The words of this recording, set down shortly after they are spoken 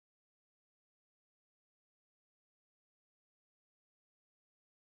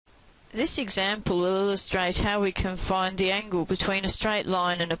This example will illustrate how we can find the angle between a straight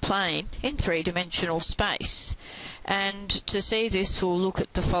line and a plane in three-dimensional space. And to see this, we'll look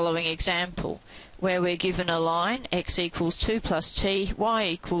at the following example, where we're given a line x equals 2 plus t, y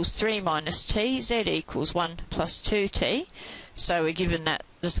equals 3 minus t, z equals 1 plus 2t. So we're given that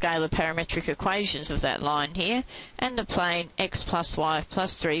the scalar parametric equations of that line here, and the plane x plus y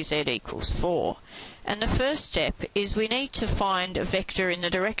plus 3z equals 4. And the first step is we need to find a vector in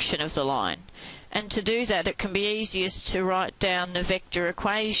the direction of the line. And to do that, it can be easiest to write down the vector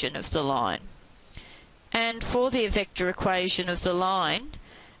equation of the line. And for the vector equation of the line,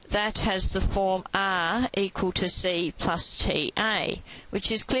 that has the form r equal to c plus ta,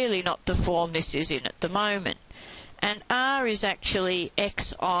 which is clearly not the form this is in at the moment. And r is actually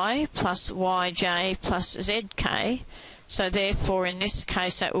xi plus yj plus zk, so therefore in this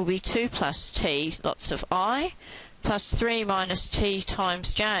case that will be 2 plus t, lots of I, plus 3 minus t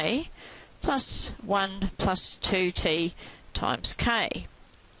times j, plus 1 plus 2t times k.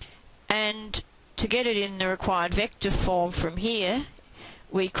 And to get it in the required vector form from here,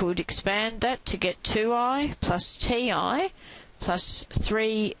 we could expand that to get 2i plus ti plus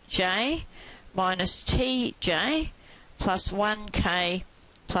 3j minus tj plus 1k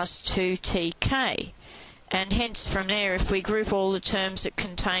plus 2tk. And hence from there, if we group all the terms that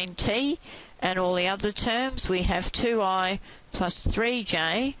contain t and all the other terms, we have 2i plus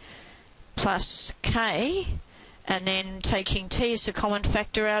 3j plus k, and then taking t as a common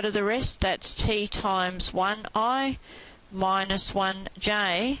factor out of the rest, that's t times 1i minus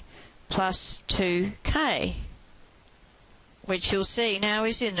 1j plus 2k, which you'll see now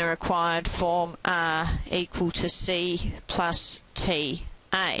is in the required form r equal to c plus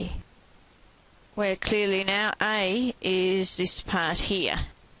ta, where clearly now a is this part here.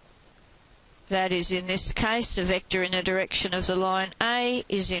 That is, in this case, the vector in the direction of the line a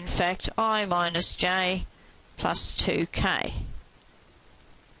is in fact I minus j plus 2k.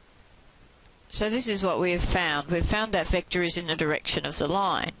 So this is what we have found. We've found that vector is in the direction of the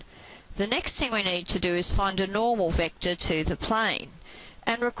line. The next thing we need to do is find a normal vector to the plane.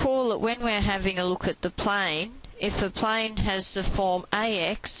 And recall that when we're having a look at the plane, if a plane has the form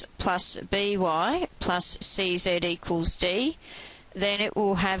ax plus by plus cz equals d, then it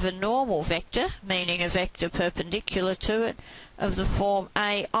will have a normal vector, meaning a vector perpendicular to it, of the form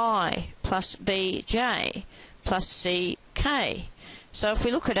ai plus bj plus ck. So if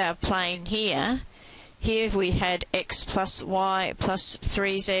we look at our plane here we had x plus y plus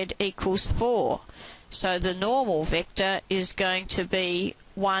 3z equals 4. So the normal vector is going to be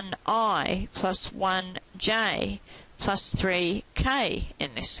 1i plus 1j plus 3k in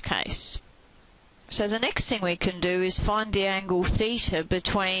this case. So the next thing we can do is find the angle theta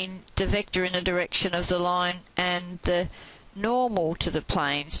between the vector in the direction of the line and the normal to the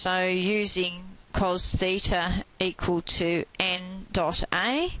plane. So using cos theta equal to n dot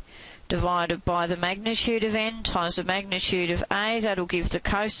a divided by the magnitude of n times the magnitude of a, that'll give the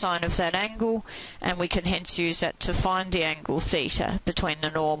cosine of that angle, and we can hence use that to find the angle theta between the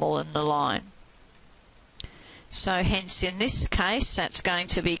normal and the line. So hence in this case that's going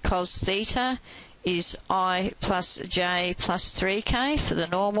to be cos theta is I plus j plus 3k for the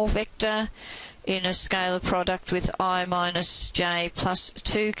normal vector in a scalar product with I minus j plus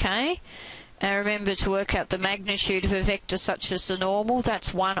 2k. And remember to work out the magnitude of a vector such as the normal,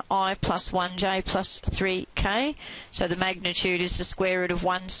 that's 1i plus 1j plus 3k. So the magnitude is the square root of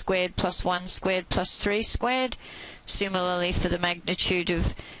 1 squared plus 1 squared plus 3 squared. Similarly for the magnitude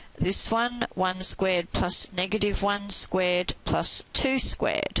of this one, 1 squared plus negative 1 squared plus 2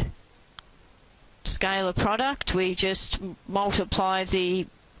 squared. Scalar product, we just multiply the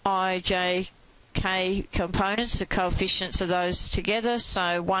I, j, k components, the coefficients of those together,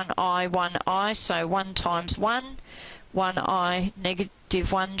 so 1i, so 1 times 1, 1i negative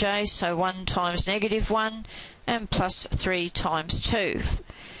 1j, so 1 times negative 1, and plus 3 times 2.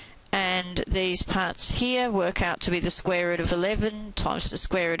 And these parts here work out to be the square root of 11 times the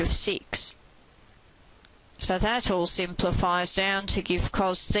square root of 6. So that all simplifies down to give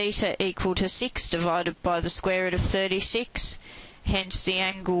cos theta equal to 6 divided by the square root of 36. Hence the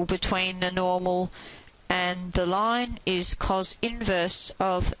angle between the normal and the line is cos inverse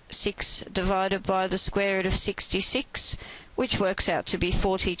of 6 divided by the square root of 66, which works out to be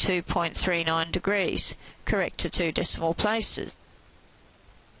 42.39 degrees, correct to 2 decimal places.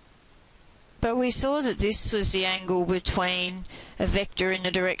 But we saw that this was the angle between a vector in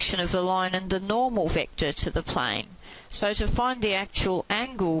the direction of the line and the normal vector to the plane. So to find the actual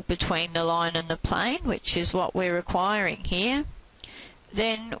angle between the line and the plane, which is what we're requiring here,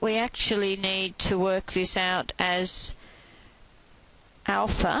 then we actually need to work this out as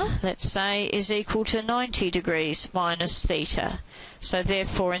alpha, let's say, is equal to 90 degrees minus theta. So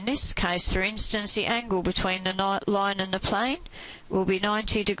therefore in this case, for instance, the angle between the line and the plane will be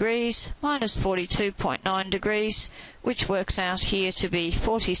 90 degrees minus 42.9 degrees, which works out here to be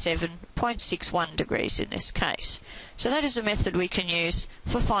 47.61 degrees in this case. So that is a method we can use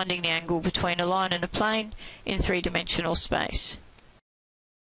for finding the angle between a line and a plane in three-dimensional space.